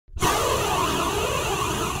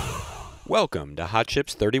Welcome to Hot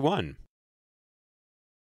Chips 31.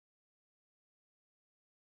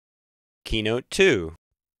 Keynote 2.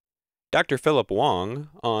 Dr. Philip Wong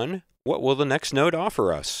on What Will the Next Node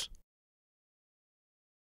Offer Us?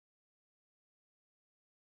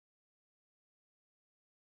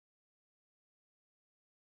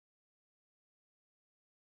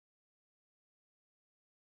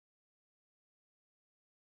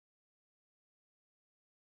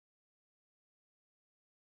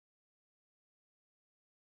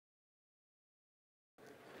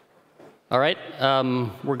 All right,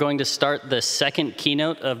 we're going to start the second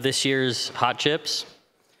keynote of this year's Hot Chips.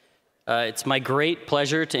 It's my great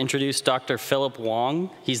pleasure to introduce Dr. Philip Wong.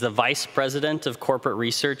 He's the Vice President of Corporate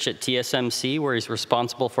Research at TSMC, where he's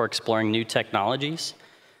responsible for exploring new technologies.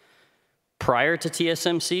 Prior to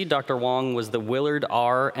TSMC, Dr. Wong was the Willard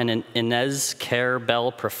R. and Inez Kerr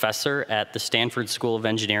Bell Professor at the Stanford School of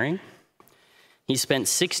Engineering. He spent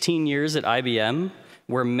 16 years at IBM,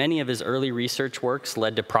 where many of his early research works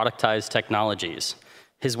led to productized technologies.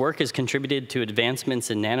 His work has contributed to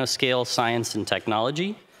advancements in nanoscale science and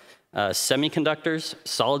technology, semiconductors,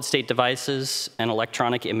 solid-state devices, and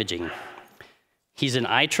electronic imaging. He's an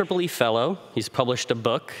IEEE fellow, he's published a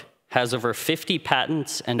book, has over 50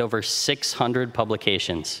 patents, and over 600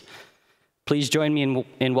 publications. Please join me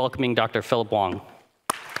in welcoming Dr. Philip Wong.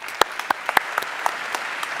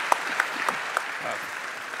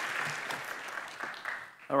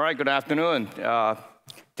 All right, good afternoon.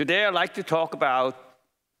 Today I'd like to talk about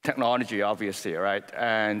technology, obviously, right?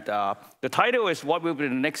 And the title is What Will the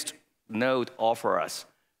Next Node Offer Us?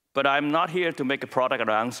 But I'm not here to make a product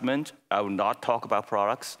announcement. I will not talk about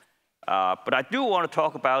products. But I do want to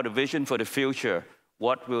talk about a vision for the future.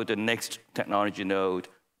 What will the next technology node,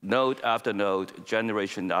 node after node,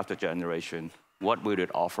 generation after generation, what will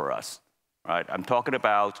it offer us, right? I'm talking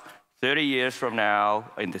about 30 years from now,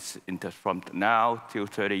 from now till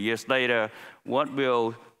 30 years later, what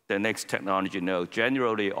will the next technology node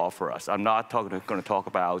generally offer us? I'm not going to talk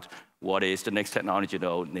about what is the next technology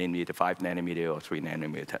node, namely the 5-nanometer or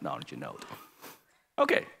 3-nanometer technology node.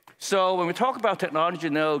 OK, so when we talk about technology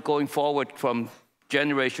node going forward from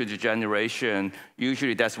generation to generation,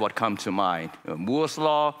 usually that's what comes to mind. Moore's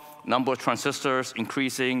law, number of transistors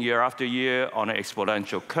increasing year after year on an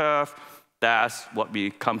exponential curve. That's what we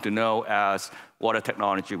come to know as what a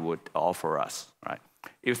technology would offer us, right?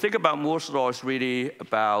 If you think about Moore's law, it's really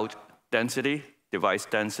about density, device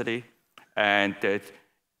density. And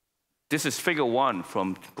this is figure 1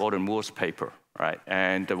 from Gordon Moore's paper, right?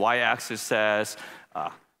 And the y-axis says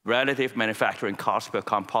relative manufacturing cost per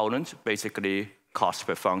component, basically cost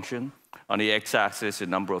per function. On the x-axis, the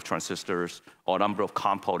number of transistors or number of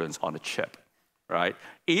components on the chip. Right?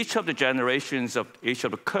 Each of the generations of each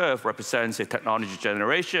of the curve represents a technology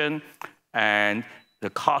generation, and the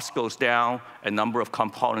cost goes down, a number of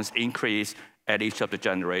components increase at each of the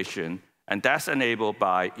generation, and that's enabled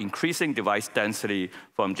by increasing device density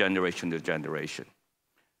from generation to generation.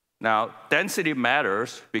 Now, density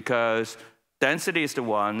matters because density is the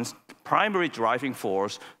one's primary driving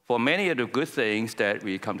force for many of the good things that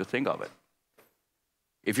we come to think of it.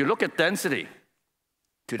 If you look at density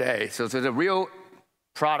today, so there's a real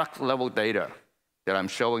product level data that I'm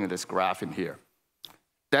showing in this graph in here.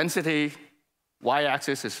 Density,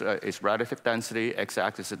 y-axis is relative density,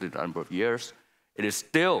 x-axis is the number of years. It is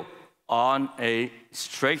still on a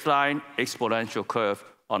straight line exponential curve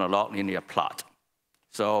on a log linear plot.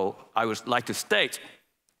 So I would like to state,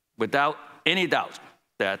 without any doubt,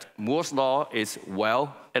 that Moore's law is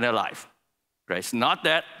well and alive. Right? It's not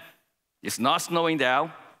dead, it's not slowing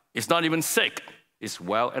down, it's not even sick, it's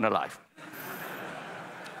well and alive.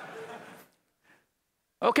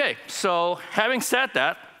 OK, so having said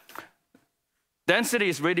that, density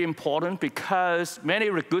is really important because many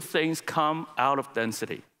of the good things come out of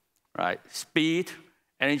density, right? Speed,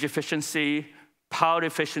 energy efficiency, power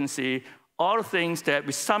efficiency, all the things that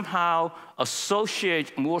we somehow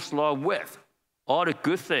associate Moore's law with, all the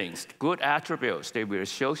good things, good attributes that we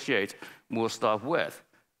associate Moore's law with,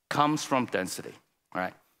 comes from density,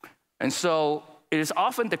 right? And so it is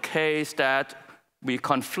often the case that we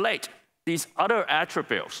conflate these other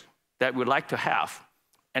attributes that we like to have,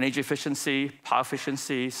 energy efficiency, power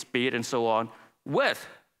efficiency, speed, and so on, with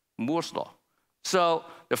Moore's law. So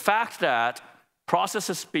the fact that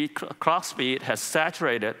processor speed, clock speed has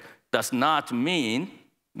saturated does not mean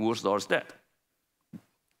Moore's law is dead.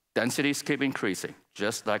 Densities keep increasing,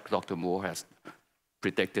 just like Dr. Moore has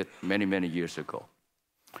predicted many, many years ago.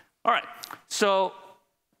 All right, so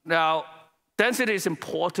now density is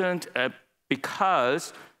important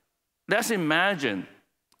because let's imagine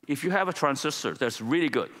if you have a transistor that's really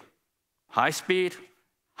good, high speed,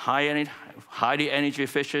 highly energy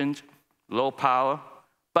efficient, low power,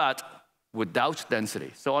 but without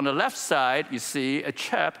density. So on the left side, you see a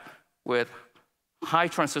chip with high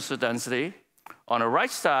transistor density. On the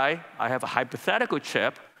right side, I have a hypothetical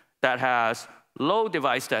chip that has low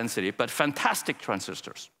device density, but fantastic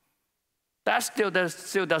transistors. That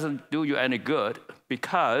still doesn't do you any good,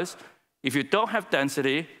 because if you don't have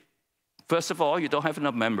density, first of all, you don't have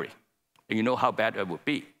enough memory, and you know how bad it would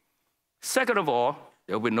be. Second of all,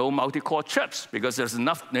 there will be no multi-core chips, because there's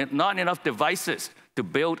not enough devices to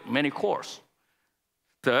build many cores.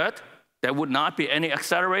 Third, there would not be any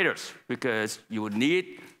accelerators, because you would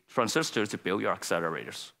need transistors to build your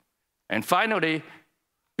accelerators. And finally,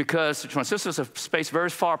 because the transistors are spaced very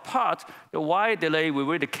far apart, the wire delay will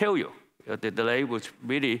really kill you. The delay will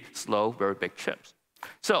really slow very big chips.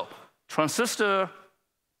 So transistor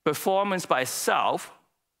performance by itself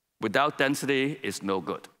without density is no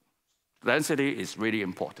good. Density is really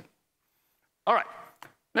important. All right,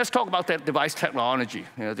 let's talk about that device technology.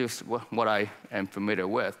 This is what I am familiar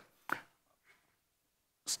with.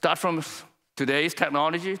 Start from today's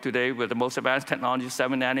technology. Today, with the most advanced technology,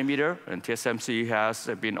 7-nanometer, and TSMC has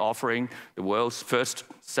been offering the world's first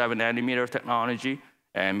 7-nanometer technology,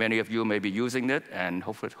 and many of you may be using it, and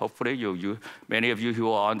hopefully many of you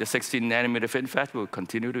who are on the 16-nanometer FinFET will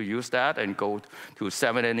continue to use that and go to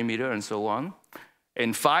 7-nanometer and so on.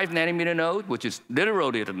 In 5-nanometer node, which is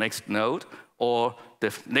literally the next node, or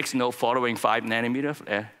the next node following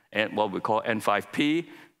 5-nanometer, and what we call N5P,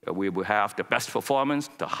 we will have the best performance,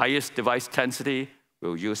 the highest device density.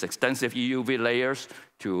 We'll use extensive EUV layers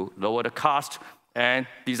to lower the cost, and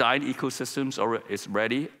design ecosystems is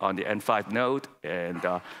ready on the N5 node, and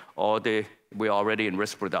we're already in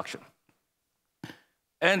risk production.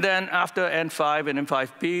 And then after N5 and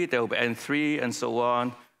N5P, there will be N3 and so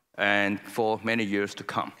on, and for many years to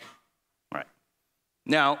come. Right.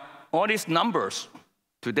 Now, all these numbers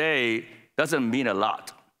today doesn't mean a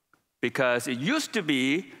lot, because it used to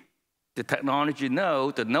be the technology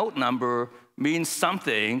node, the node number means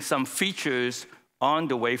something, some features on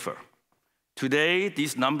the wafer. Today,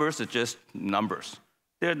 these numbers are just numbers.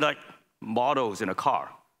 They're like models in a car.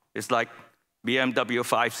 It's like BMW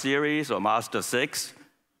 5 Series or Mazda 6.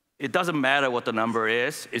 It doesn't matter what the number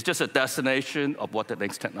is. It's just a destination of what the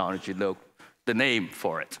next technology node, the name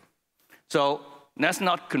for it. So let's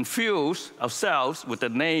not confuse ourselves with the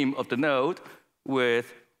name of the node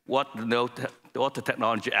with what the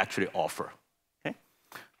technology actually offers. Okay?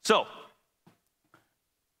 So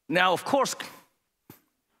now, of course,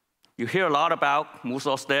 you hear a lot about Moore's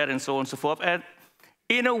Law's dead and so on and so forth. And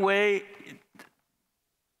in a way,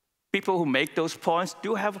 people who make those points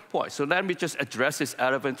do have a point. So let me just address this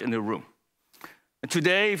elephant in the room. And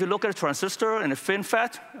today, if you look at a transistor and a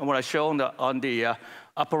FinFET, and what I show on the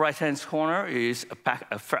upper right-hand corner is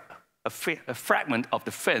a fragment of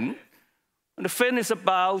the fin. And the fin is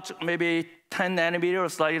about maybe 10 nanometer or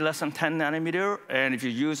slightly less than 10 nanometer. And if you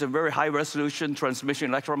use a very high-resolution transmission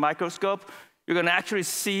electron microscope, you can actually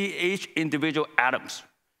see each individual atoms.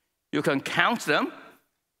 You can count them.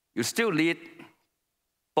 You still need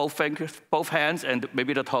both fingers, both hands, and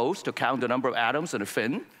maybe the toes to count the number of atoms in the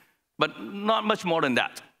fin, but not much more than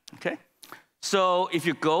that. Okay? So if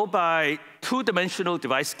you go by two-dimensional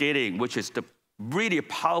device scaling, which is the really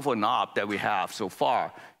powerful knob that we have so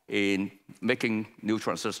far in making new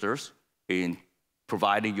transistors, in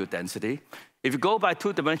providing you density. If you go by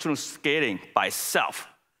two-dimensional scaling by itself,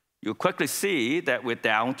 you quickly see that we're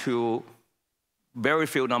down to very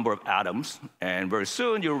few number of atoms, and very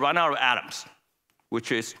soon you run out of atoms,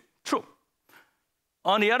 which is true.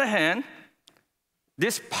 On the other hand,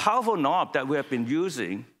 this powerful knob that we have been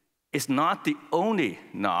using is not the only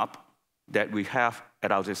knob that we have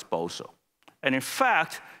at our disposal. And in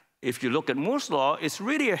fact, if you look at Moore's Law, it's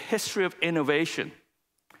really a history of innovation.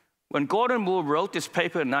 When Gordon Moore wrote this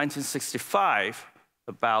paper in 1965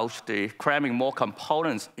 about the cramming more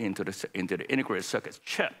components into the integrated circuit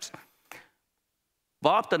chips,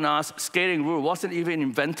 Bob Donnart's scaling rule wasn't even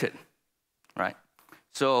invented, right?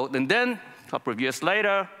 So then a couple of years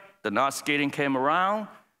later, Donnart scaling came around,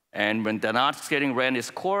 and when Donnart scaling ran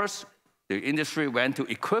its course, the industry went to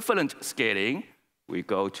equivalent scaling. We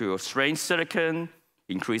go to strained silicon,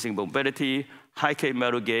 increasing mobility, high-K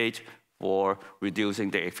metal gate for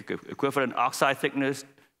reducing the equivalent oxide thickness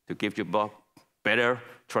to give you better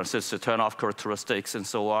transistor turn-off characteristics and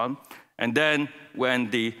so on. And then when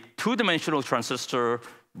the two-dimensional transistor,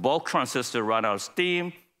 bulk transistor ran out of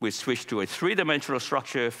steam, we switched to a three-dimensional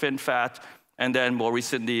structure, FinFET, and then more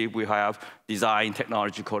recently, we have design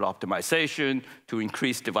technology called optimization to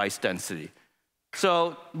increase device density.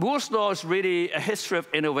 So Moore's law is really a history of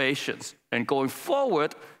innovations. And going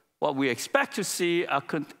forward, what we expect to see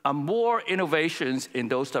are more innovations in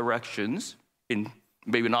those directions,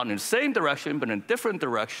 maybe not in the same direction, but in different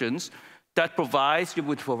directions, that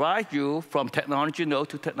would provide you from technology node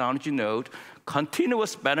to technology node,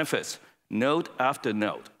 continuous benefits, node after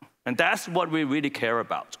node. And that's what we really care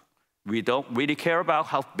about. We don't really care about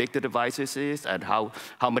how big the device is and how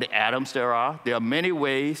many atoms there are. There are many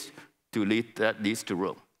ways that leads to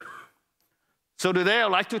room. So today,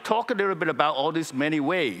 I'd like to talk a little bit about all these many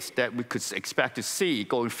ways that we could expect to see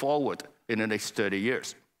going forward in the next 30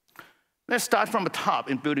 years. Let's start from the top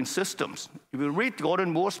in building systems. If you read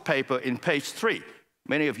Gordon Moore's paper in page 3,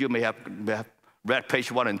 many of you may have read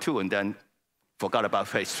page 1 and 2 and then forgot about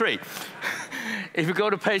page 3. If you go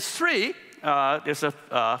to page 3, there's one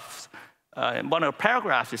of the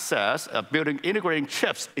paragraphs, it says, integrating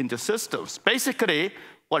chips into systems. Basically,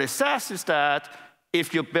 what it says is that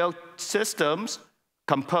if you build systems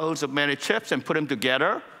composed of many chips and put them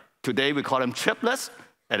together, today we call them chiplets.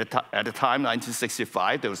 At the time,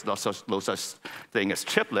 1965, there was no such thing as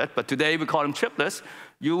chiplet, but today we call them chiplets.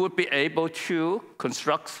 You would be able to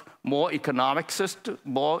construct more economical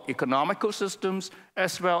systems,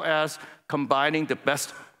 as well as combining the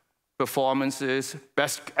best performances,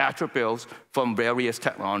 best attributes from various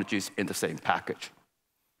technologies in the same package.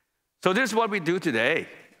 So this is what we do today.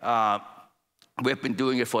 We've been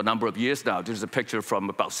doing it for a number of years now. This is a picture from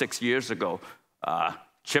about 6 years ago.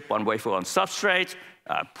 Chip on wafer on substrate,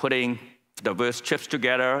 putting diverse chips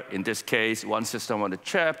together. In this case, one system on the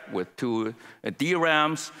chip with 2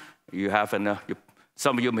 DRAMs. You have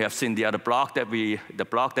some of you may have seen the other block that we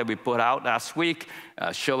put out last week,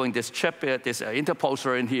 showing this chip, this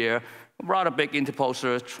interposer in here, rather big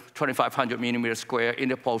interposer, 2,500 millimeter square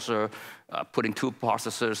interposer, putting 2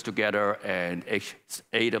 processors together and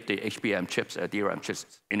 8 of the HBM chips, DRAM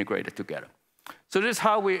chips integrated together. So this is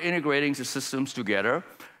how we're integrating the systems together.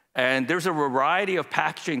 And there's a variety of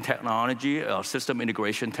packaging technology, system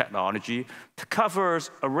integration technology, that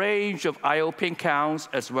covers a range of I/O pin counts,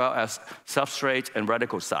 as well as substrates and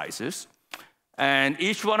reticle sizes. And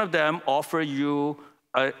each one of them offers you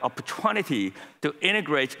an opportunity to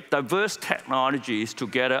integrate diverse technologies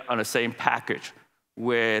together on the same package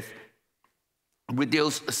with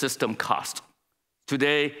reduced system cost.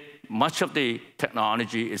 Today, much of the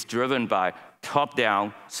technology is driven by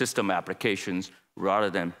top-down system applications rather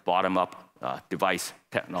than bottom-up device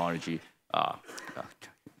technology,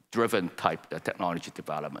 driven type technology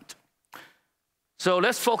development. So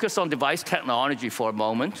let's focus on device technology for a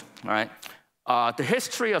moment. All right? The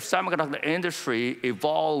history of semiconductor industry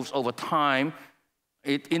evolves over time.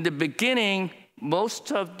 In the beginning,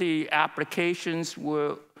 most of the applications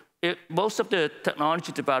most of the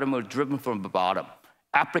technology development were driven from the bottom.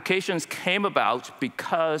 Applications came about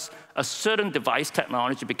because a certain device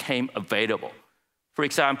technology became available. For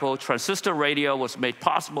example, transistor radio was made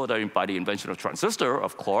possible by the invention of transistor,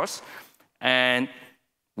 of course. And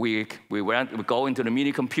we go into the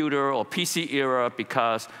mini computer or PC era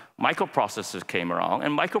because microprocessors came around.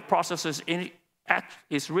 And microprocessors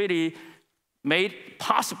is really made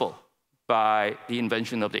possible by the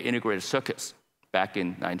invention of the integrated circuits back in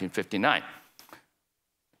 1959.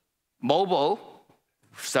 Mobile,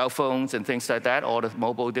 cell phones and things like that, all the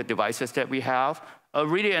mobile devices that we have, are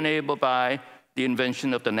really enabled by the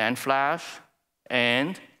invention of the NAND flash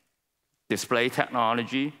and display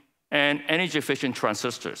technology and energy-efficient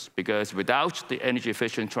transistors, because without the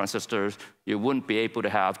energy-efficient transistors, you wouldn't be able to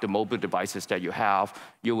have the mobile devices that you have.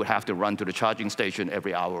 You would have to run to the charging station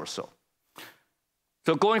every hour or so.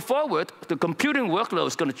 So going forward, the computing workload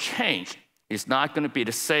is going to change. It's not going to be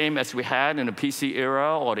the same as we had in the PC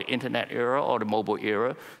era or the internet era or the mobile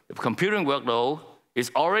era. The computing workload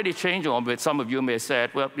is already changing, but some of you may have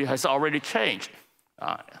said, well, it has already changed.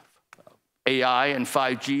 AI and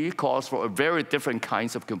 5G calls for a very different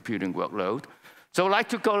kinds of computing workload. So I'd like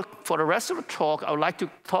to go, for the rest of the talk, I would like to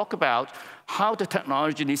talk about how the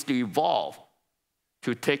technology needs to evolve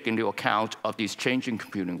to take into account of these changing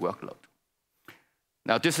computing workload.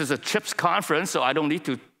 Now, this is a CHIPS conference, so I don't need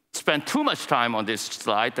to spend too much time on this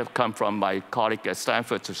slide that come from my colleague at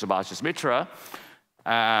Stanford, Subhashis Mitra,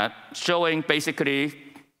 showing basically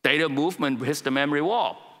data movement hits the memory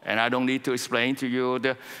wall. And I don't need to explain to you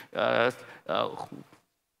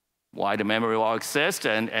why the memory wall exists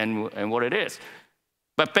and what it is.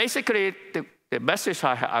 But basically, the message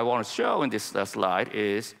I want to show in this slide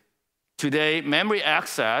is today, memory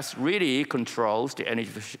access really controls the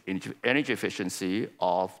energy efficiency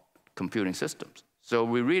of computing systems. So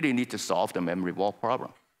we really need to solve the memory wall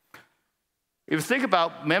problem. If you think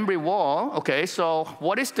about memory wall, okay, so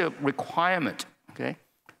what is the requirement? Okay?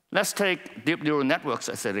 Let's take deep neural networks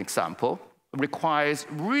as an example. It requires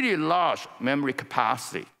really large memory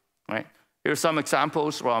capacity. Right? Here are some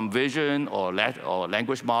examples from vision or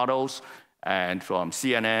language models, and from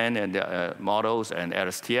CNN and models and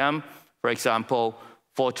LSTM. For example,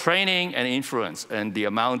 for training and inference, and the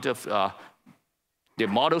amount of the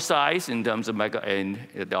model size in terms of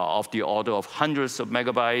of the order of hundreds of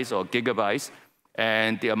megabytes or gigabytes,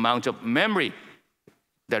 and the amount of memory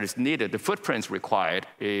that is needed, the footprints required,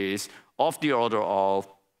 is of the order of,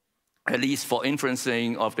 at least for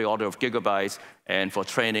inferencing, of the order of gigabytes, and for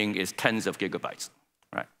training is tens of gigabytes.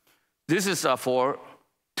 Right? This is for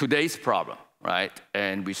today's problem, right?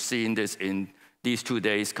 And we've seen this in these 2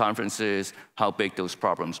 days conferences, how big those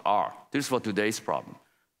problems are. This is for today's problem.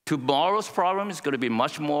 Tomorrow's problem is going to be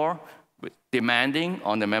much more demanding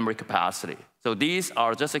on the memory capacity. So these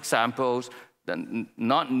are just examples that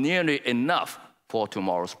not nearly enough for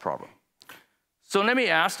tomorrow's problem. So let me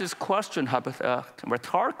ask this question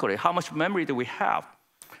rhetorically. How much memory do we have?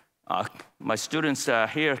 My students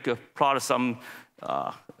here plotted some,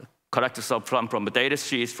 collected some from the data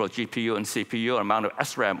sheets for GPU and CPU, amount of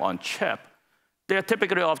SRAM on chip. They're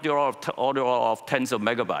typically of the order of tens of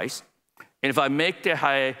megabytes. And if I make the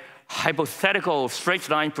hypothetical straight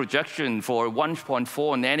line projection for 1.4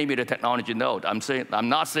 nanometer technology node, I'm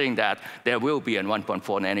not saying that there will be a 1.4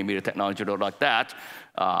 nanometer technology node like that.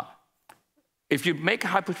 If you make a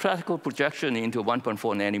hypothetical projection into a 1.4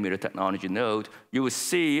 nanometer technology node, you will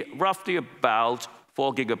see roughly about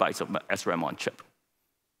 4 gigabytes of SRAM on chip.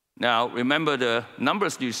 Now, remember the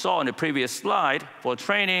numbers you saw in the previous slide. For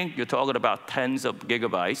training, you're talking about tens of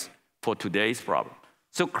gigabytes for today's problem.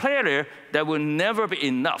 So clearly, there will never be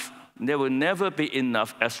enough. There will never be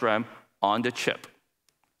enough SRAM on the chip.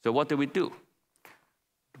 So what do we do?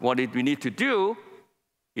 What we need to do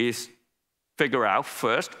is figure out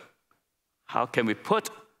first, how can we put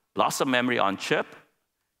lots of memory on chip?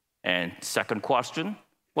 And second question,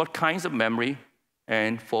 what kinds of memory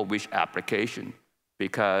and for which application?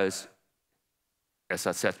 Because, as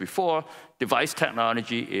I said before, device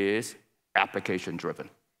technology is application-driven.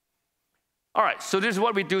 All right, so this is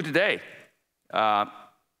what we do today. A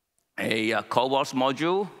CoWoS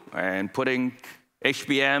module and putting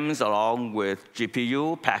HBMs along with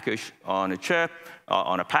GPU packaged on a chip,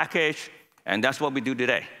 on a package, and that's what we do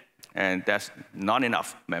today. And that's not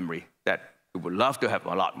enough memory. That we would love to have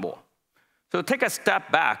a lot more. So take a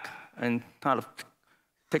step back and kind of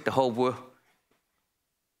take the whole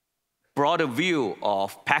broader view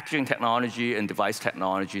of packaging technology and device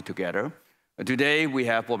technology together. And today, we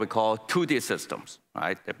have what we call 2D systems,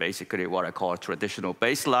 right? They're basically what I call a traditional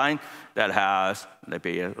baseline that has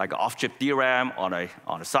maybe like an off-chip DRAM on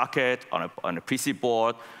a socket, on a PC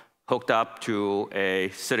board, hooked up to a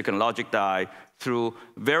silicon logic die through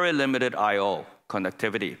very limited I/O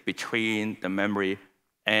connectivity between the memory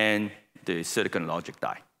and the silicon logic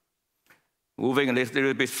die. Moving a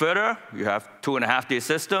little bit further, you have 2.5D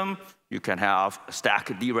system. You can have a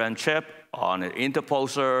stacked DRAM chip on an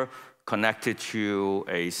interposer connected to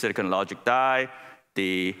a silicon logic die.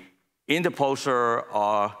 The interposer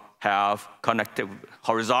have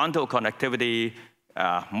horizontal connectivity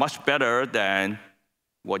much better than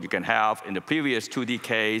what you can have in the previous 2D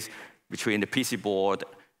case between the PC board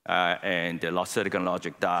and the silicon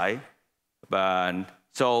logic die.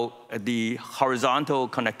 So the horizontal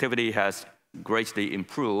connectivity has greatly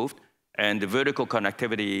improved, and the vertical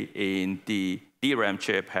connectivity in the DRAM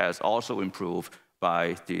chip has also improved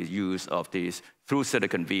by the use of these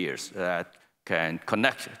through-silicon vias that can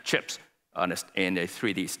connect chips in a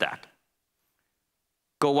 3D stack.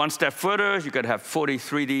 Go one step further, you can have fully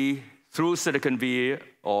 3D through-silicon via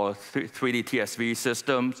or 3D TSV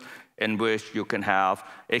systems in which you can have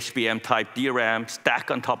HBM-type DRAM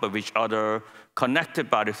stacked on top of each other, connected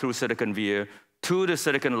by the through-silicon via to the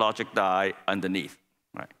silicon logic die underneath.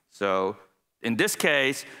 Right? So in this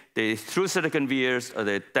case, the through-silicon vias,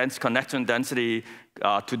 the dense connection density,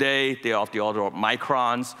 today they are of the order of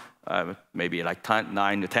microns, maybe like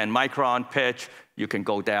 9 to 10 micron pitch. You can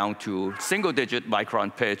go down to single-digit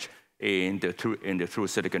micron pitch in the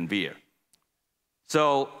through-silicon via.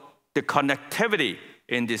 So the connectivity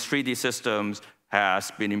in these 3D systems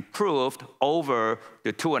has been improved over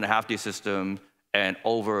the 2.5D system and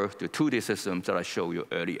over the 2D systems that I showed you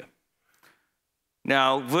earlier.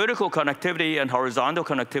 Now, vertical connectivity and horizontal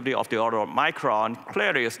connectivity of the order of micron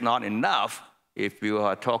clearly is not enough if you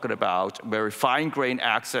are talking about very fine-grained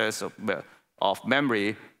access of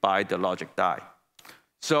memory by the logic die.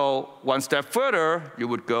 So one step further, you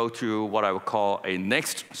would go to what I would call a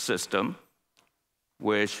next system,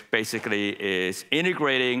 which basically is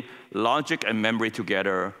integrating logic and memory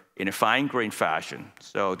together in a fine-grained fashion.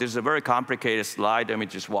 So this is a very complicated slide. Let me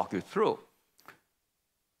just walk you through.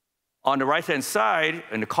 On the right-hand side,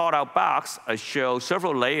 in the called-out box, I show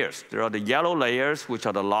several layers. There are the yellow layers, which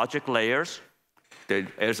are the logic layers.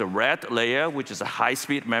 There's a red layer, which is a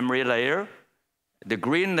high-speed memory layer. The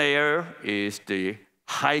green layer is the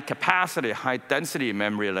high-capacity, high-density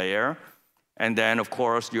memory layer. And then, of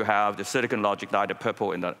course, you have the silicon logic die, the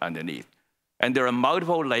purple underneath. And there are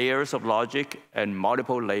multiple layers of logic and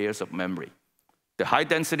multiple layers of memory. The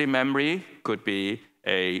high-density memory could be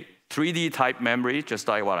a 3D type memory, just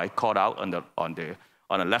like what I called out on the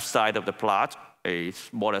left side of the plot,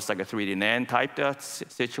 more or less like a 3D NAND type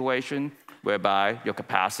situation, whereby your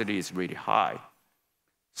capacity is really high.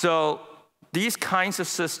 So these kinds of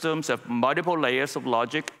systems have multiple layers of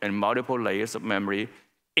logic and multiple layers of memory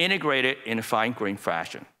integrated in a fine-grained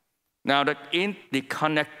fashion. Now, the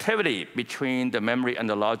connectivity between the memory and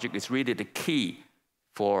the logic is really the key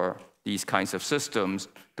for these kinds of systems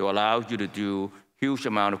to allow you to do huge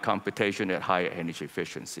amount of computation at higher energy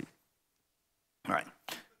efficiency. All right.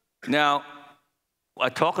 Now, I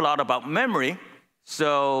talk a lot about memory.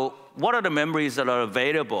 So what are the memories that are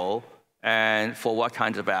available and for what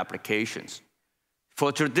kinds of applications?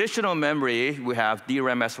 For traditional memory, we have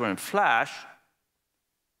DRAM, SRAM, and flash.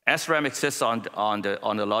 SRAM exists on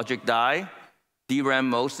the logic die. DRAM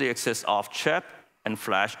mostly exists off-chip, and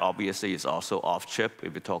flash obviously is also off-chip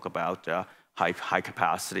if we talk about high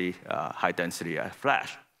capacity, high density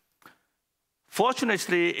flash.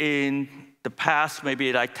 Fortunately, in the past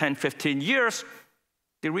maybe like 10, 15 years,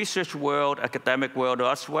 the research world, academic world,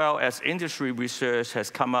 as well as industry research has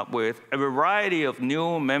come up with a variety of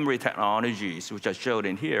new memory technologies, which are shown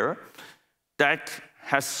in here, that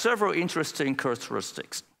has several interesting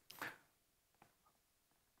characteristics.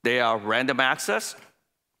 They are random access,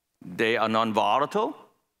 they are non-volatile,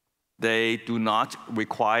 they do not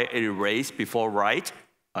require a erase before write,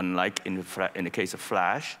 unlike in the case of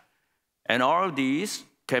flash. And all of these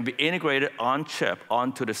can be integrated on chip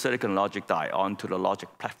onto the silicon logic die, onto the logic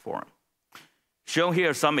platform. Shown here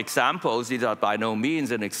are some examples. These are by no means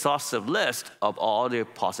an exhaustive list of all the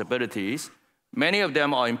possibilities. Many of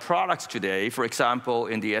them are in products today. For example,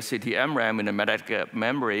 in the STT-MRAM, in the magnetic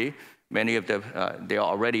memory, many of them, they are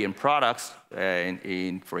already in products.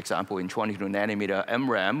 For example, in 22-nanometer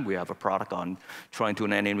MRAM, we have a product on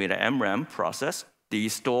 22-nanometer MRAM process.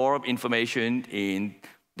 These store information in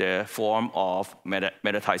the form of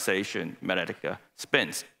magnetization, magnetic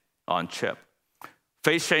spins on chip.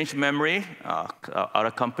 Phase change memory,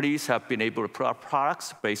 other companies have been able to put out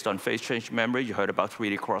products based on phase change memory. You heard about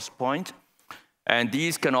 3D crosspoint. And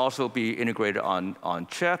these can also be integrated on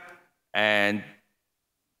chip. And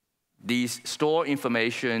these store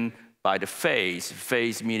information by the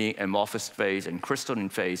phase meaning amorphous phase and crystalline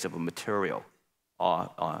phase of a material.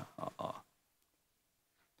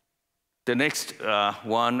 The next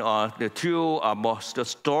one, the two are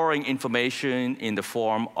storing information in the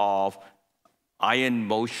form of ion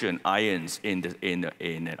motion, ions in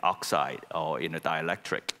an oxide or in a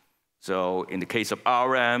dielectric. So in the case of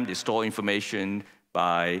RAM, they store information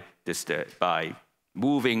by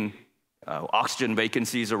moving oxygen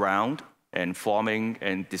vacancies around and forming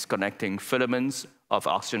and disconnecting filaments of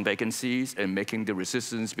oxygen vacancies and making the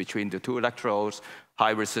resistance between the two electrodes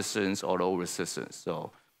high resistance or low resistance.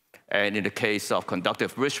 So, and in the case of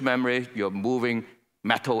conductive bridge memory, you're moving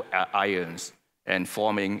metal ions and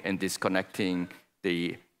forming and disconnecting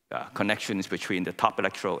the connections between the top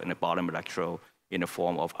electrode and the bottom electrode in the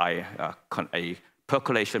form of a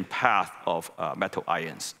percolation path of metal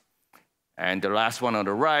ions. And the last one on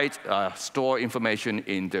the right, store information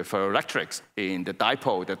in the ferroelectrics, in the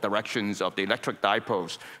dipole, the directions of the electric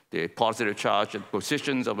dipoles, the positive charge and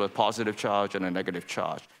positions of the positive charge and a negative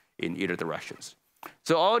charge in either directions.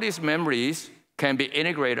 So all these memories can be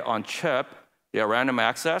integrated on chip. They are random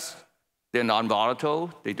access, they're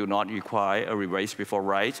non-volatile, they do not require a erase before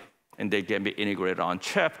write, and they can be integrated on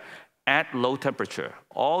chip at low temperature.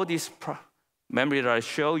 All these memory that I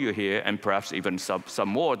show you here, and perhaps even some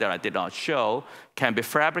more that I did not show, can be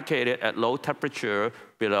fabricated at low temperature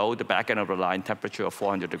below the back end of the line temperature of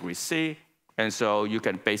 400 degrees C. And so you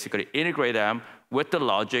can basically integrate them with the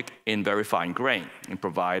logic in very fine grain in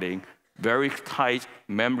providing very tight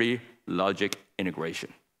memory logic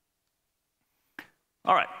integration.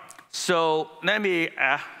 All right, so let me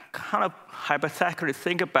kind of hypothetically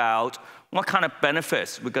think about what kind of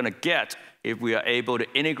benefits we're going to get if we are able to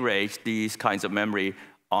integrate these kinds of memory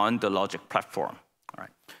on the logic platform. All right.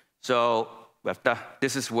 So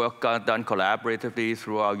this is work done collaboratively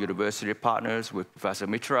through our university partners with Professor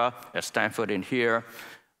Mitra at Stanford in here.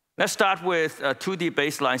 Let's start with a 2D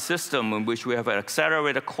baseline system in which we have an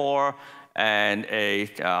accelerator core and a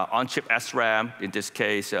on-chip SRAM, in this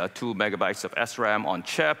case, 2 megabytes of SRAM on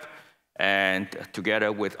chip, and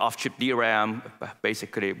together with off-chip DRAM,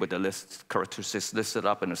 basically with the list characteristics listed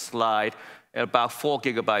up in the slide, about 4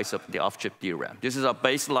 gigabytes of the off-chip DRAM. This is our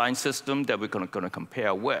baseline system that we're going to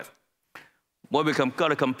compare with. What we're going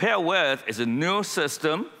to compare with is a new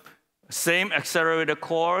system, same accelerator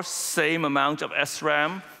core, same amount of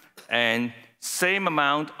SRAM, and same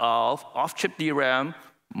amount of off-chip DRAM,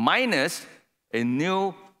 minus a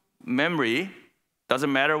new memory,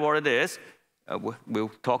 doesn't matter what it is,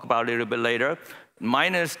 we'll talk about it a little bit later,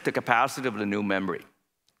 minus the capacity of the new memory.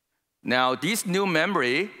 Now, this new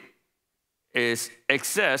memory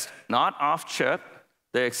exists not off-chip,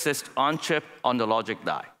 they exist on-chip on the logic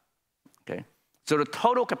die. Okay? So the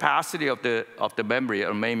total capacity of the memory,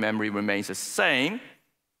 or main memory, remains the same.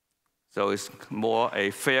 So it's more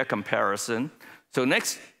a fair comparison. So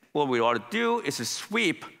next, what we ought to do is to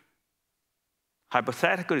sweep,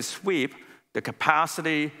 hypothetically sweep, the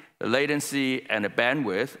capacity, the latency, and the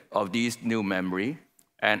bandwidth of these new memory,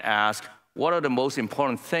 and ask, what are the most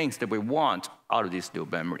important things that we want out of this new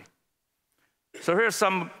memory? So here's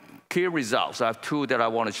some key results. I have two that I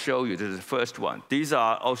want to show you. This is the first one. These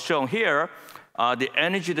are shown here, the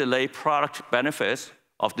energy delay product benefits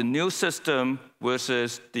of the new system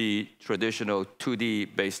versus the traditional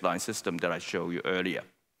 2D baseline system that I showed you earlier.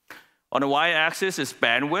 On the y-axis is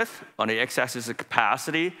bandwidth. On the x-axis is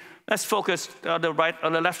capacity. Let's focus on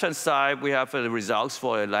the left-hand side. We have the results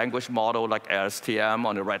for a language model like LSTM.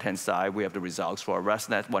 On the right-hand side, we have the results for a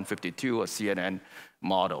ResNet 152 or CNN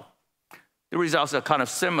model. The results are kind of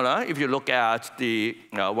similar. If you look at the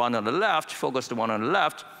one on the left, focus the one on the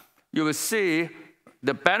left, you will see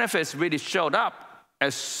the benefits really showed up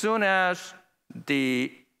as soon as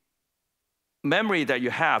the memory that you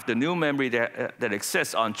have, the new memory that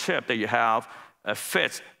exists on chip that you have,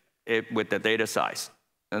 fits it with the data size.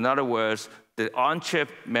 In other words, the on-chip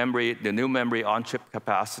memory, the new memory on-chip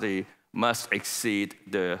capacity must exceed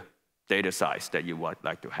the data size that you would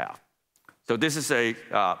like to have. So this is a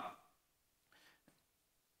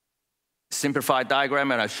simplified diagram,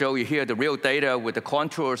 and I'll show you here the real data with the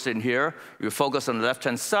contours in here. You focus on the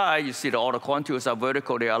left-hand side, you see that all the contours are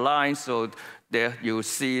vertically aligned, so there you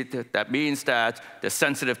see that means that the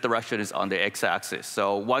sensitive direction is on the x-axis.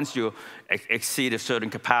 So once you exceed a certain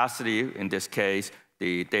capacity, in this case,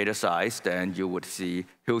 the data size, then you would see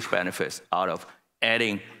huge benefits out of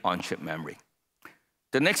adding on-chip memory.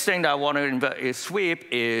 The next thing that I want to sweep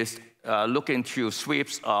is look into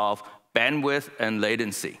sweeps of bandwidth and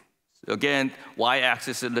latency. So again,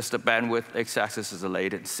 y-axis is the bandwidth, x-axis is the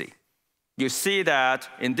latency. You see that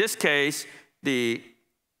in this case, the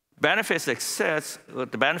benefits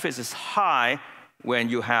is high when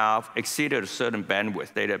you have exceeded a certain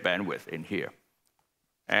bandwidth, data bandwidth in here.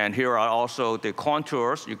 And here are also the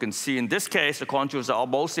contours. You can see in this case, the contours are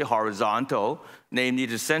mostly horizontal, namely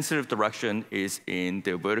the sensitive direction is in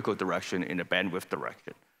the vertical direction, in the bandwidth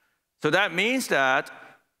direction. So that means that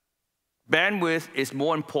bandwidth is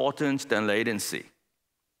more important than latency,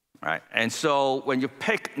 right? And so when you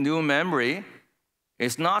pick new memory,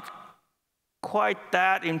 it's not quite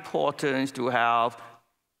that important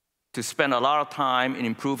to spend a lot of time in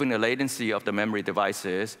improving the latency of the memory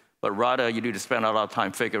devices, but rather you need to spend a lot of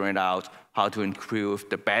time figuring out how to improve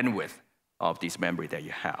the bandwidth of this memory that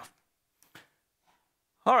you have.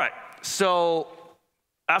 All right, so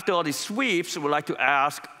after all these sweeps, we'd like to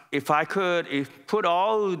ask if I could put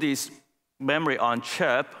all these memory on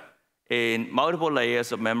chip in multiple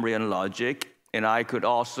layers of memory and logic, and I could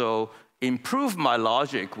also improve my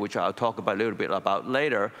logic, which I'll talk about a little bit about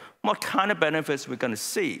later, what kind of benefits we're going to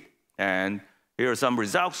see. And here are some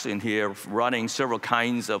results in here running several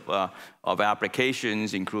kinds of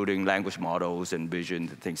applications, including language models and vision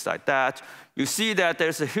and things like that. You see that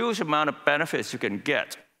there's a huge amount of benefits you can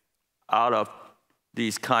get out of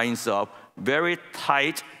these kinds of very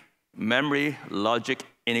tight memory logic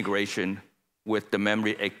integration with the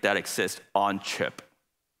memory that exists on chip.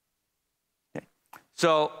 Okay.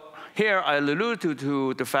 So here I alluded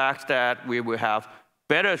to the fact that we will have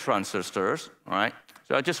better transistors, right?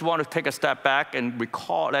 So I just want to take a step back and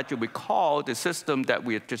let you recall the system that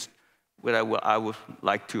I would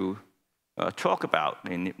like to talk about,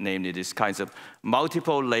 namely these kinds of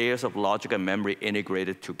multiple layers of logic and memory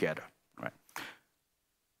integrated together. Right?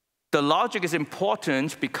 The logic is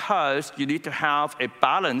important because you need to have a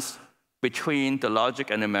balance between the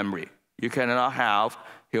logic and the memory. You cannot have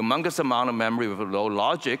humongous amount of memory with low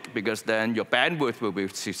logic, because then your bandwidth will be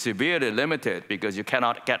severely limited because you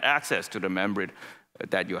cannot get access to the memory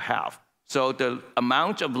that you have. So the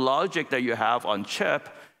amount of logic that you have on chip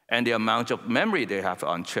and the amount of memory they have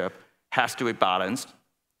on chip has to be balanced,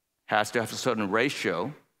 has to have a certain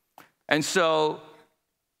ratio. And so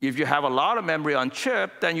if you have a lot of memory on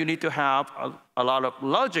chip, then you need to have a lot of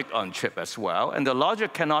logic on chip as well. And the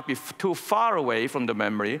logic cannot be too far away from the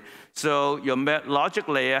memory. So your logic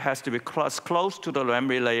layer has to be as close to the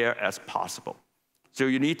memory layer as possible. So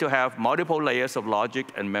you need to have multiple layers of logic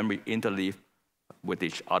and memory interleaved with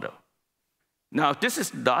each other. Now, this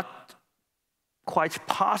is not quite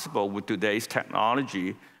possible with today's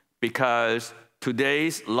technology because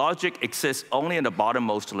today's logic exists only in the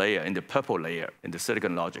bottommost layer, in the purple layer, in the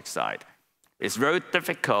silicon logic side. It's very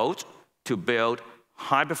difficult to build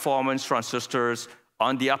high-performance transistors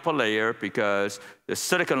on the upper layer because the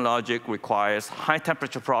silicon logic requires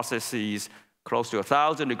high-temperature processes close to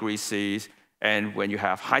 1,000 degrees C, and when you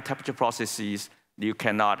have high-temperature processes, you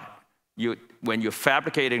cannot when you're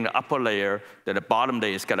fabricating the upper layer, then the bottom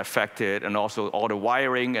layers get affected, and also all the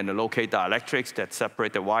wiring and the low-K dielectrics that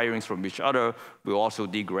separate the wirings from each other will also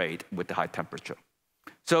degrade with the high temperature.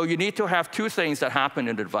 So you need to have two things that happen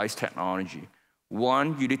in the device technology.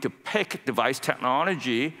 One, you need to pick device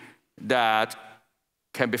technology that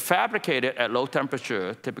can be fabricated at low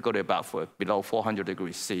temperature, typically about below 400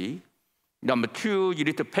 degrees C. Number two, you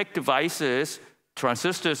need to pick devices,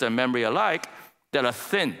 transistors and memory alike, that are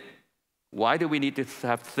thin. Why do we need to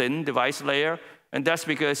have thin device layer? And that's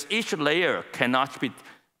because each layer cannot be,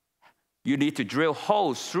 you need to drill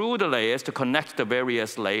holes through the layers to connect the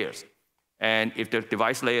various layers. And if the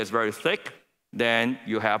device layer is very thick, then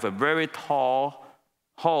you have a very tall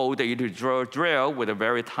hole that you need to drill with a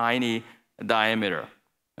very tiny diameter.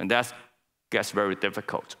 And that gets very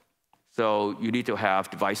difficult. So you need to have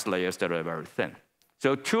device layers that are very thin.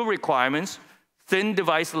 So two requirements, thin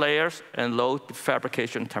device layers and low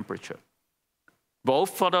fabrication temperature,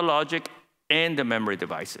 both for the logic and the memory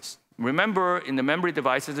devices. Remember, in the memory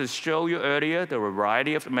devices I showed you earlier, the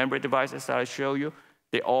variety of the memory devices that I showed you,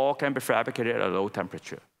 they all can be fabricated at a low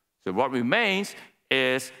temperature. So what remains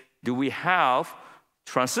is, do we have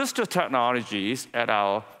transistor technologies at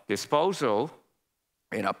our disposal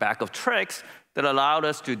in our bag of tricks that allowed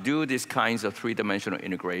us to do these kinds of three-dimensional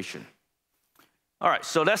integration? All right,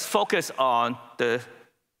 so let's focus on the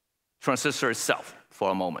transistor itself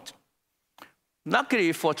for a moment.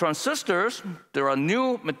 Luckily for transistors, there are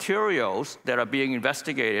new materials that are being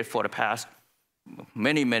investigated for the past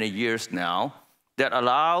many, many years now that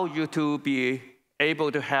allow you to be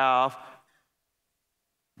able to have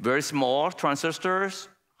very small transistors,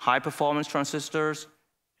 high-performance transistors,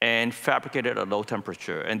 and fabricated at low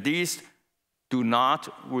temperature. And these do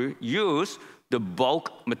not use the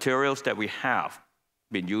bulk materials that we have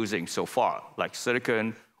been using so far, like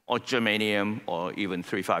silicon, or germanium, or even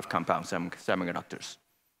 3,5 compound semiconductors.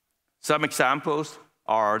 Some examples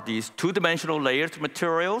are these two-dimensional layered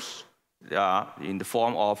materials in the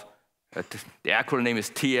form of, the acronym is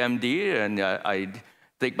TMD, and I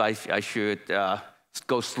think I should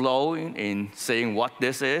go slow in saying what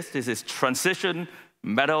this is. This is transition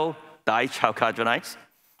metal dichalcogenides.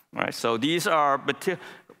 All right, so these are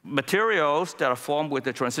materials that are formed with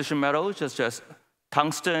the transition metals, such as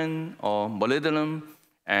tungsten or molybdenum.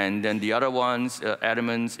 And then the other ones,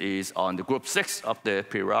 elements, is on the group 6 of the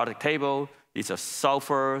periodic table. These are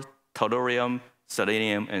sulfur, tellurium,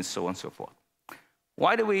 selenium, and so on and so forth.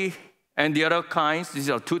 Why do we, and the other kinds, these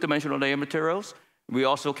are two-dimensional layer materials. We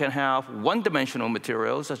also can have one-dimensional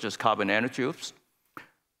materials, such as carbon nanotubes.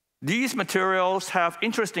 These materials have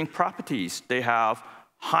interesting properties. They have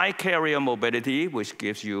high carrier mobility, which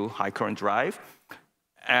gives you high current drive,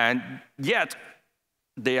 and yet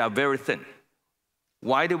they are very thin.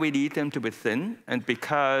 Why do we need them to be thin? And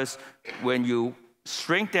because when you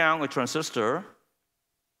shrink down a transistor,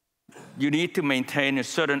 you need to maintain a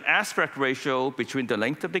certain aspect ratio between the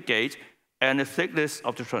length of the gate and the thickness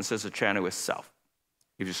of the transistor channel itself.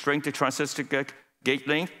 If you shrink the transistor gate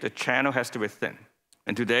length, the channel has to be thin.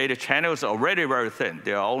 And today, the channel is already very thin.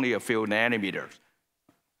 There are only a few nanometers.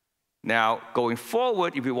 Now, going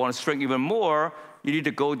forward, if you want to shrink even more, you need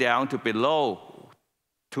to go down to below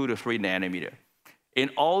 2 to 3 nanometers. In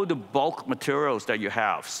all the bulk materials that you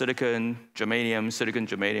have, silicon, germanium,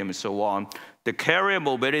 and so on, the carrier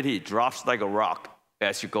mobility drops like a rock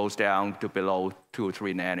as it goes down to below 2 or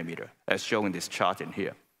 3 nanometers, as shown in this chart in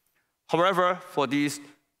here. However, for these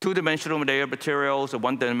two-dimensional layer materials and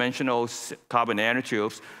one-dimensional carbon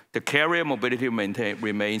nanotubes, the carrier mobility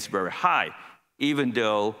remains very high, even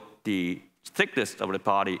though the thickness of the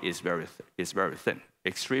body is very thin,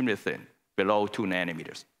 extremely thin, below 2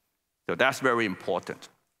 nanometers. So that's very important.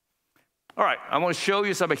 All right, I want to show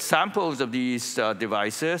you some examples of these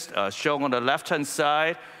devices. Shown on the left-hand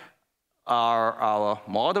side are our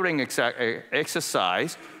modeling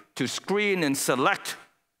exercise to screen and select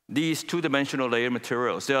these two-dimensional layer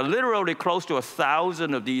materials. There are literally close to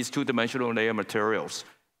 1,000 of these two-dimensional layer materials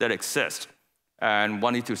that exist. And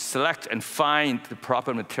one needs to select and find the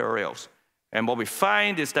proper materials. And what we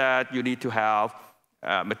find is that you need to have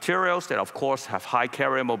materials that, of course, have high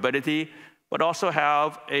carrier mobility, but also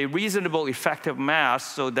have a reasonable effective mass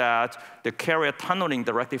so that the carrier tunneling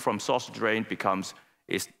directly from source to drain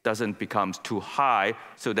doesn't become too high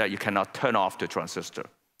so that you cannot turn off the transistor.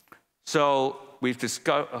 So we've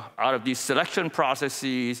discovered out of these selection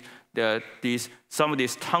processes that some of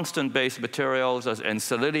these tungsten-based materials and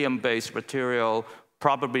selenium-based material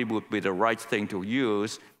probably would be the right thing to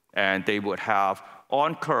use, and they would have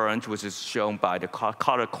on current, which is shown by the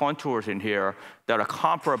color contours in here, that are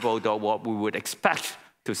comparable to what we would expect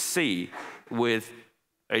to see with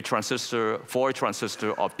a transistor, for a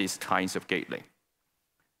transistor of these kinds of gate length.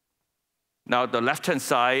 Now, the left-hand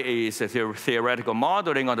side is a theoretical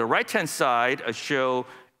modeling. On the right-hand side, I show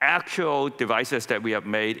actual devices that we have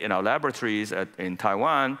made in our laboratories in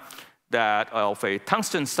Taiwan that of a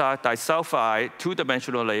tungsten disulfide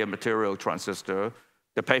two-dimensional layer material transistor.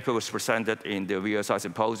 The paper was presented in the VLSI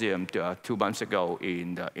Symposium 2 months ago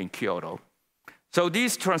in Kyoto. So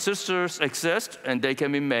these transistors exist, and they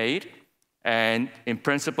can be made. And in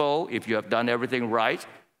principle, if you have done everything right,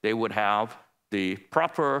 they would have the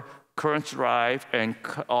proper current drive and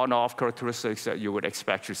on-off characteristics that you would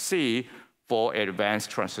expect to see for an advanced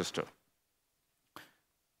transistor.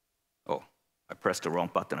 Oh, I pressed the wrong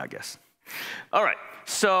button, I guess. All right,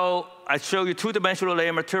 so I show you two-dimensional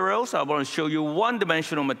layer materials. I want to show you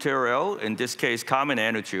one-dimensional material, in this case, carbon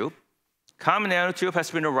nanotube. Carbon nanotube has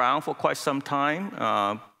been around for quite some time,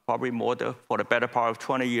 probably for the better part of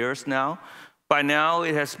 20 years now. By now,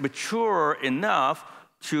 it has matured enough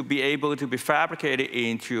to be able to be fabricated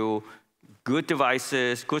into good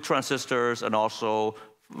devices, good transistors, and also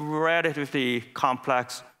relatively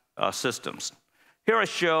complex systems. Here I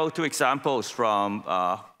show two examples from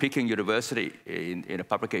Peking University in a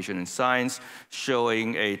publication in Science,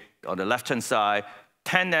 showing on the left-hand side,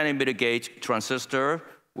 10-nanometer gauge transistor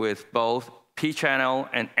with both P-channel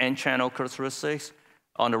and N-channel characteristics.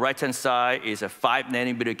 On the right-hand side is a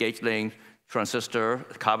 5-nanometer gauge length transistor,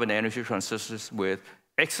 carbon nanotube transistors with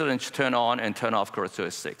excellent turn-on and turn-off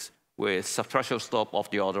characteristics with subthreshold slope of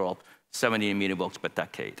the order of 70 millivolts per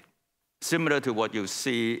decade, similar to what you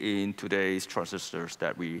see in today's transistors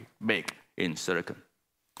that we make in silicon.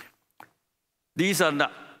 These are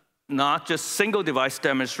not just single device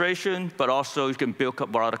demonstration, but also you can build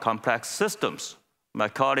up rather complex systems. My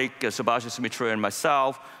colleague Subhashis Mitra and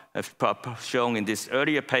myself have shown in this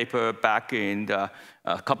earlier paper back in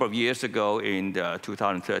a couple of years ago in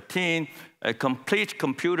 2013, a complete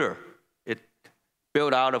computer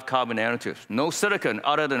built out of carbon nanotubes. No silicon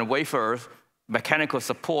other than wafers, mechanical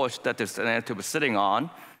support that this nanotube is sitting on.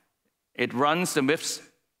 It runs the MIPS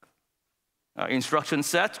instruction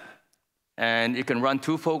set, and you can run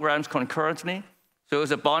 2 programs concurrently. So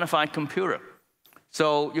it's a bona fide computer.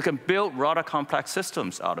 So you can build rather complex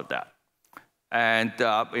systems out of that. And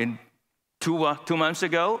in two months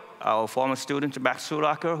ago, our former student, Max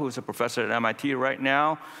Schulacker, who's a professor at MIT right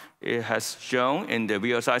now, has shown in the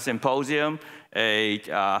VLSI Symposium a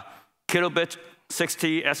kilobit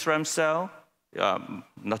 60 SRAM cell,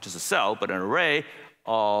 not just a cell, but an array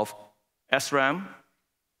of SRAM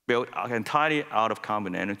built entirely out of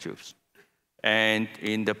carbon nanotubes. And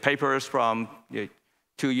in the papers from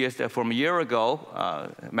from a year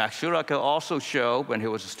ago, Max Schulacker also showed, when he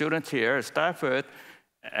was a student here at Stanford,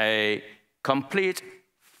 a complete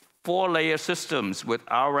 4-layer systems with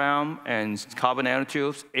RRAM and carbon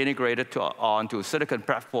nanotubes integrated onto a silicon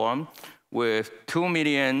platform with 2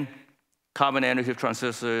 million carbon nanotube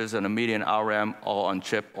transistors and 1 million RRAM all on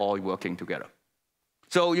chip, all working together.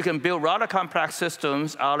 So you can build rather complex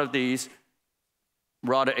systems out of these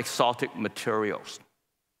rather exotic materials.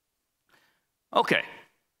 Okay,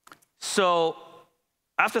 so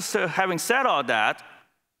after having said all that,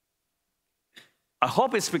 I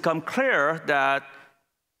hope it's become clear that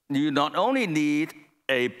you not only need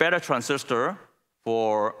a better transistor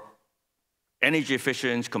for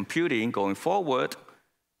energy-efficient computing going forward,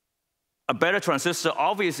 a better transistor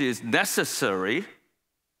obviously is necessary.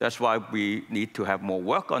 That's why we need to have more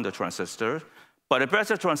work on the transistor. But a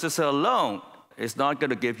better transistor alone is not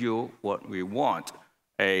going to give you what we want,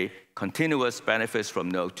 a continuous benefits from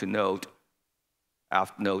node to node,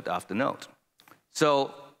 after node after node.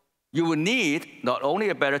 So you will need not only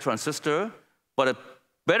a better transistor, but a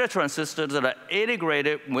better transistors that are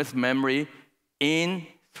integrated with memory in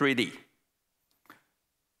 3D.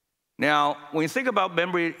 Now, when you think about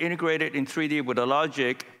memory integrated in 3D with a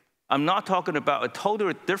logic, I'm not talking about a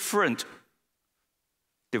totally different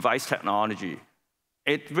device technology.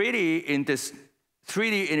 It really, in this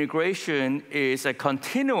 3D integration, is a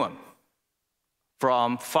continuum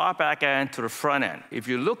from far back end to the front end. If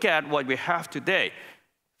you look at what we have today,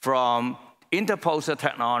 from interposer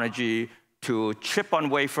technology to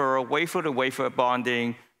chip-on-wafer, wafer-to-wafer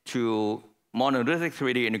bonding, to monolithic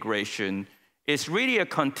 3D integration, it's really a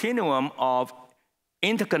continuum of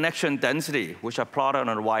interconnection density, which are plotted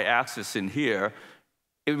on the y-axis in here,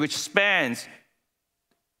 which spans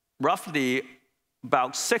roughly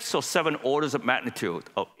about 6 or 7 orders of magnitude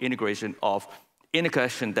of integration of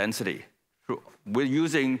interconnection density. We're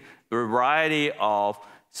using a variety of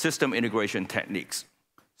system integration techniques.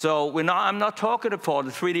 So I'm not talking for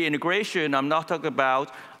the 3D integration. I'm not talking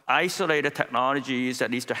about isolated technologies that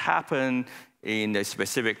needs to happen in a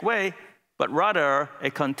specific way, but rather a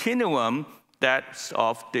continuum that's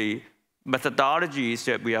of the methodologies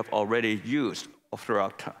that we have already used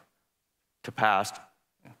throughout the past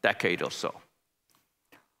decade or so.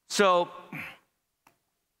 So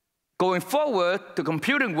going forward, the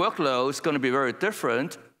computing workload is going to be very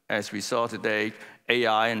different. As we saw today,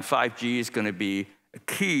 AI and 5G is going to be a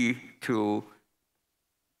key to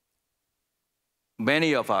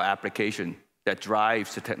many of our applications that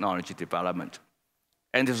drives the technology development.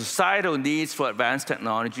 And the societal needs for advanced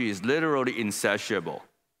technology is literally insatiable.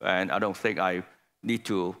 And I don't think I need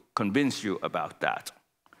to convince you about that.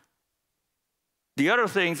 The other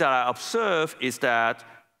things that I observe is that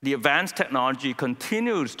the advanced technology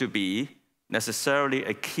continues to be necessarily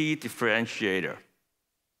a key differentiator.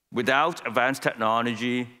 Without advanced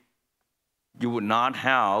technology, you would not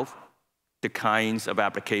have the kinds of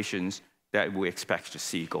applications that we expect to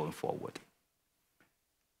see going forward.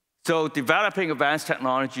 So developing advanced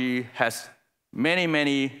technology has many,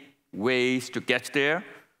 many ways to get there,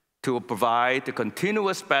 to provide the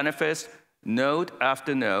continuous benefits node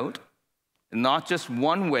after node, not just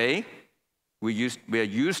one way. We are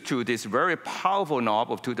used to this very powerful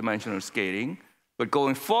knob of two-dimensional scaling, but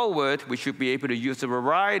going forward, we should be able to use a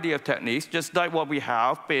variety of techniques, just like what we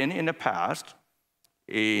have been in the past,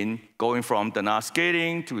 in going from Danaher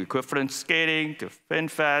scaling to equivalent scaling to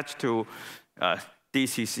FinFET to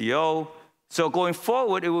DCCO. So going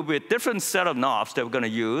forward, it will be a different set of knobs that we're going to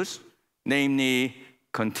use, namely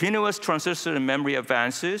continuous transistor and memory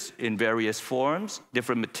advances in various forms,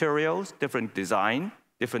 different materials, different design,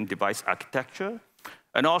 different device architecture,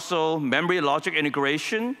 and also memory logic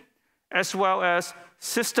integration, as well as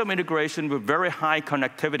system integration with very high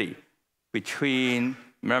connectivity between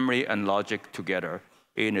memory and logic together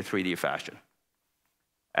in a 3D fashion.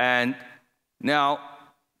 And now,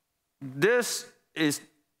 this is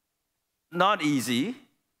not easy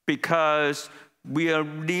because we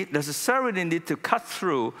necessarily need to cut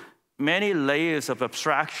through many layers of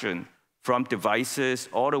abstraction from devices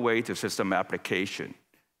all the way to system application.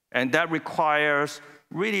 And that requires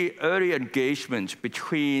really early engagement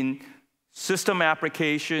between system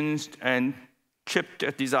applications and chip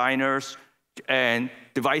designers and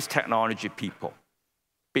device technology people.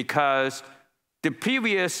 Because the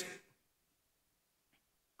previous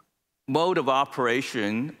mode of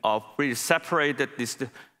operation of really separated this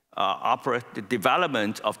the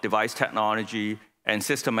development of device technology and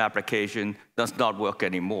system application does not work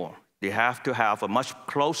anymore. They have to have a much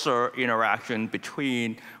closer interaction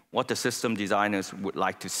between what the system designers would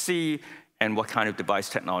like to see and what kind of device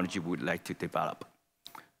technology we would like to develop.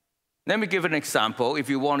 Let me give an example. If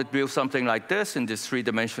you want to build something like this in this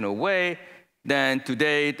three-dimensional way, then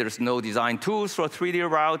today there's no design tools for 3D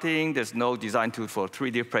routing, there's no design tool for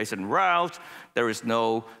 3D place and route, there is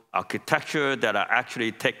no architecture that are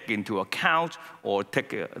actually take into account or take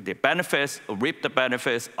the benefits or reap the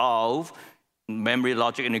benefits of memory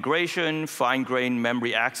logic integration, fine-grained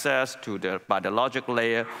memory access by the logic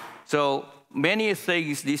layer. So many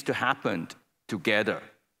things need to happen together.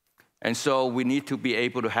 And so we need to be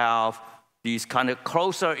able to have these kind of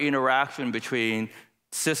closer interaction between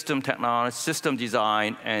system technology, system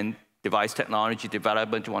design, and device technology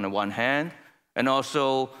development on the one hand, and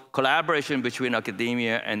also collaboration between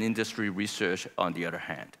academia and industry research on the other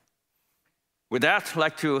hand. With that, I'd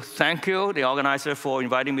like to thank you, the organizer, for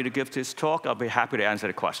inviting me to give this talk. I'll be happy to answer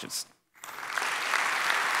the questions.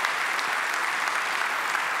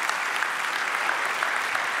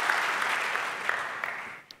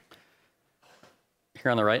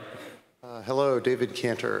 Here on the right. Hello, David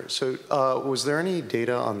Cantor. So was there any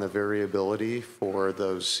data on the variability for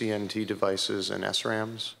those CNT devices and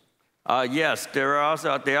SRAMs? Yes, there are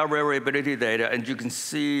variability data, and you can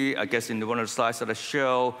see, I guess, in one of the slides that I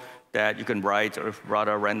show that you can write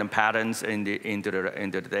rather random patterns into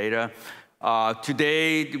the data.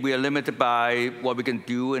 Today, we are limited by what we can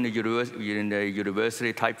do in the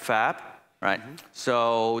university type fab, right?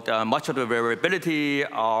 So much of the variability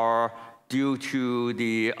are due to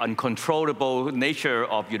the uncontrollable nature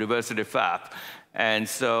of university fab. And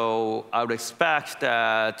so I would expect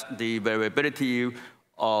that the variability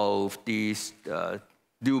of these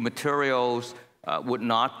new materials would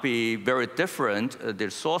not be very different. The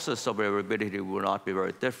sources of variability will not be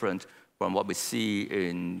very different from what we see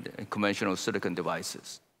in conventional silicon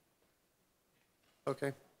devices.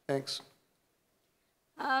 Okay, thanks.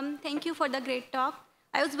 Thank you for the great talk.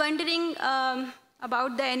 I was wondering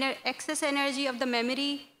about the excess energy of the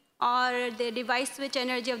memory or the device switch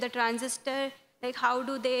energy of the transistor. Like, how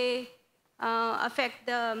do they affect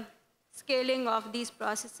the scaling of these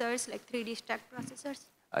processors, like 3D stacked processors?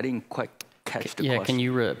 I didn't quite catch the question. Yeah, can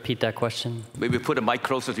you repeat that question? Maybe put the mic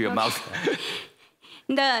closer to your mouth.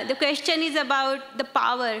 The question is about the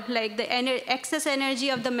power, like the excess energy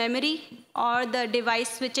of the memory or the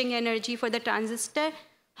device switching energy for the transistor.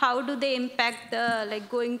 How do they impact the, like,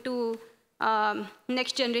 going to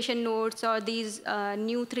next generation nodes or these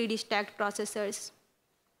new 3D stacked processors?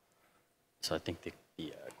 So I think the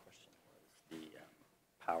question was the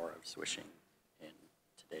power of switching in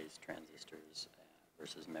today's transistors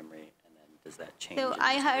versus memory, and then does that change? So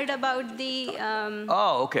I heard about the...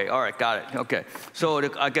 Oh, okay, all right, got it, okay. So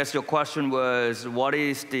I guess your question was, what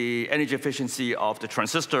is the energy efficiency of the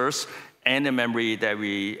transistors and the memory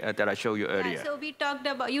that I showed you earlier? Yeah, so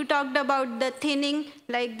you talked about the thinning,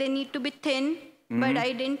 like they need to be thin, but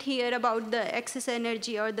I didn't hear about the excess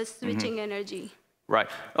energy or the switching energy. Right,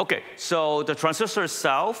 okay, so the transistor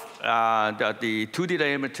itself, the 2D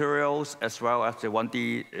layer materials, as well as the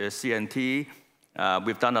 1D CNT,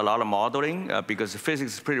 we've done a lot of modeling because the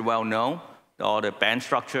physics is pretty well known. All the band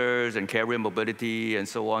structures and carrier mobility and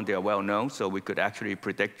so on, they are well known, so we could actually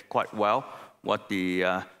predict quite well what the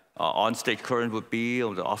on-stage current would be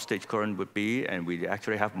or the off-stage current would be, and we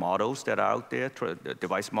actually have models that are out there, the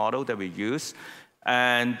device model that we use.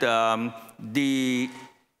 And the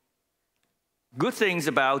good things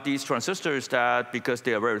about these transistors that because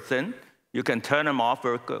they are very thin, you can turn them off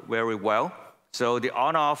very well. So the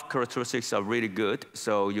on-off characteristics are really good.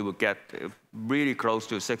 So you will get really close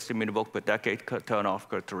to 60 millivolts per decade turn-off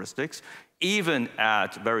characteristics, even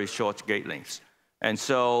at very short gate lengths. And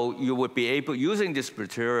so you would be able, using these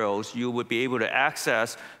materials, you would be able to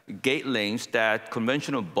access gate lengths that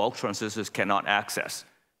conventional bulk transistors cannot access.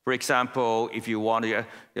 For example, if you want to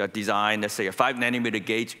design, let's say, a 5-nanometer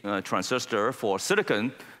gate transistor for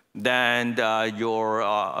silicon, then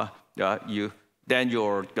your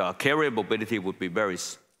carrier mobility would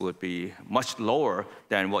be much lower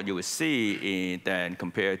than what you would see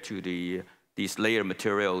compared to these layer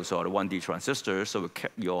materials or the 1D transistors. So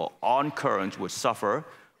your on current would suffer.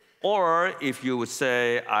 Or if you would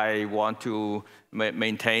say, I want to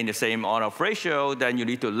maintain the same on-off ratio, then you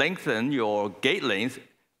need to lengthen your gate length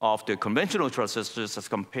of the conventional transistors as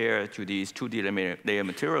compared to these 2D layer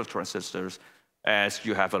material transistors. As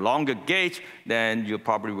you have a longer gate, then you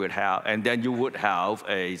probably would have, and then you would have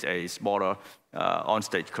a smaller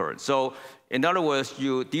on-stage current. So in other words,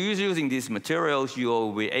 using these materials,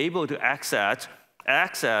 you'll be able to access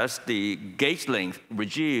the gate length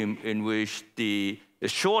regime in which the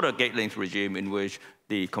shorter gate length regime in which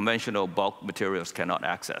the conventional bulk materials cannot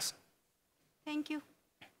access. Thank you.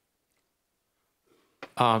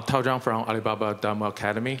 Tao Zhang from Alibaba Demo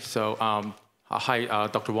Academy. So, hi,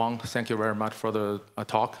 Dr. Wong. Thank you very much for the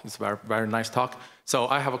talk. It's a very, very nice talk. So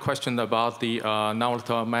I have a question about the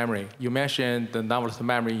non-volatile memory. You mentioned the non-volatile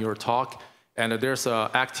memory in your talk, and there's an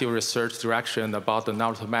active research direction about the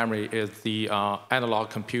non-volatile memory is the analog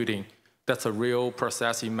computing. That's a real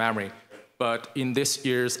processing memory. But in this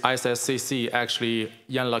year's ISSCC, actually,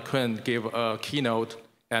 Yan LeCun gave a keynote,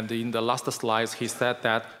 and in the last slides, he said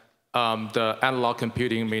that the analog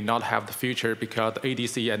computing may not have the future because the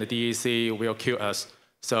ADC and the DAC will kill us.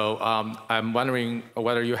 So I'm wondering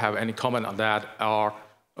whether you have any comment on that, or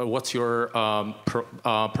what's your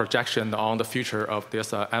projection on the future of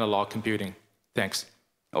this analog computing? Thanks.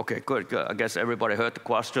 Okay, good. I guess everybody heard the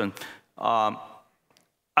question.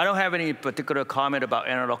 I don't have any particular comment about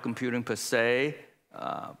analog computing per se,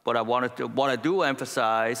 but what I do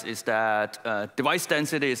emphasize is that device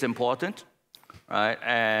density is important. Right?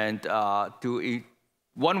 And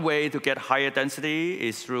one way to get higher density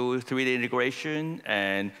is through 3D integration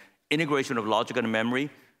and integration of logic and memory.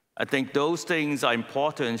 I think those things are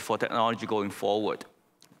important for technology going forward.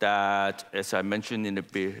 that, as I mentioned in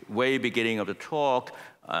the way beginning of the talk,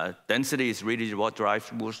 density is really what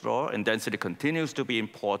drives Moore's law, and density continues to be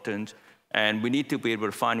important. And we need to be able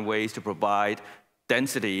to find ways to provide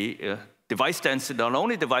density, device density, not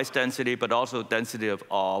only device density, but also density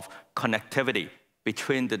of connectivity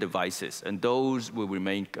between the devices. And those will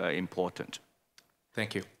remain important.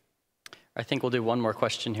 Thank you. I think we'll do one more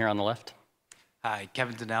question here on the left. Hi,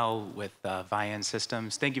 Kevin Donnell with Vian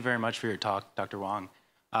Systems. Thank you very much for your talk, Dr. Wong.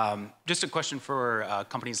 Just a question for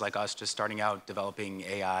companies like us just starting out developing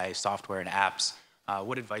AI software and apps.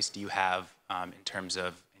 What advice do you have in terms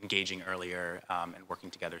of engaging earlier and working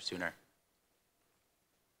together sooner?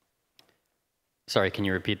 Sorry, can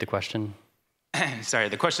you repeat the question? Sorry,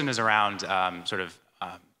 the question is around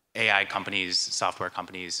AI companies, software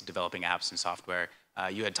companies developing apps and software.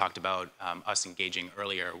 You had talked about us engaging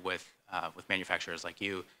earlier with manufacturers like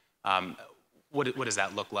you. What does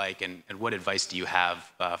that look like, and what advice do you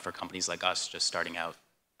have for companies like us just starting out?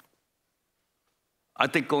 I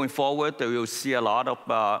think going forward, we will see a lot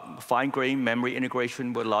of fine-grained memory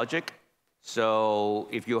integration with logic. So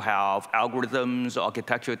if you have algorithms or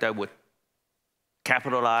architecture that would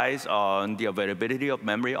capitalize on the availability of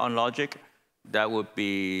memory on logic, that would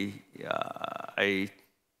be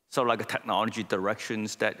sort of like a technology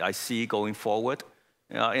directions that I see going forward.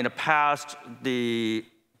 In the past, the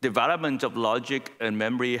development of logic and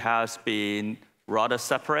memory has been rather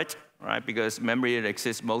separate, right? Because memory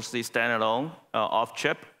exists mostly standalone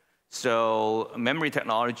off-chip. So memory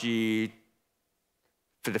technology,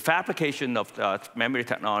 the fabrication of memory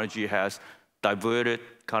technology has diverged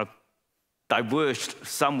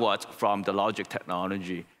somewhat from the logic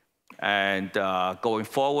technology. And going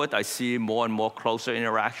forward, I see more and more closer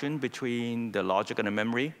interaction between the logic and the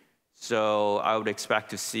memory. So I would expect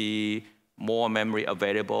to see more memory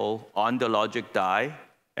available on the logic die.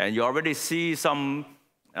 And you already see some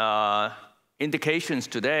indications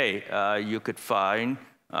today. You could find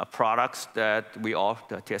products that we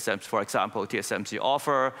offer, TSMC, for example, TSMC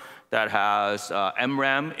offer that has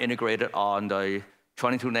MRAM integrated on the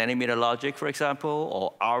 22-nanometer logic, for example,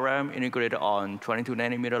 or RRAM integrated on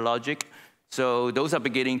 22-nanometer logic. So those are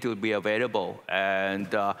beginning to be available. And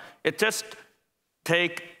it takes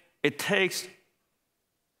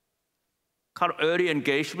kind of early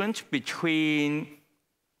engagement between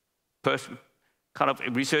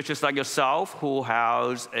researchers like yourself who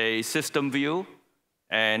has a system view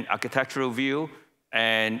and architectural view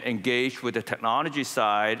and engage with the technology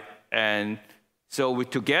side. And so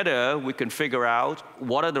together, we can figure out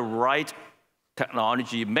what are the right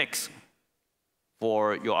technology mix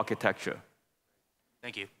for your architecture.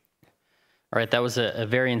 Thank you. All right, that was a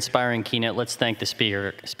very inspiring keynote. Let's thank the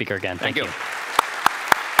speaker again. Thank you.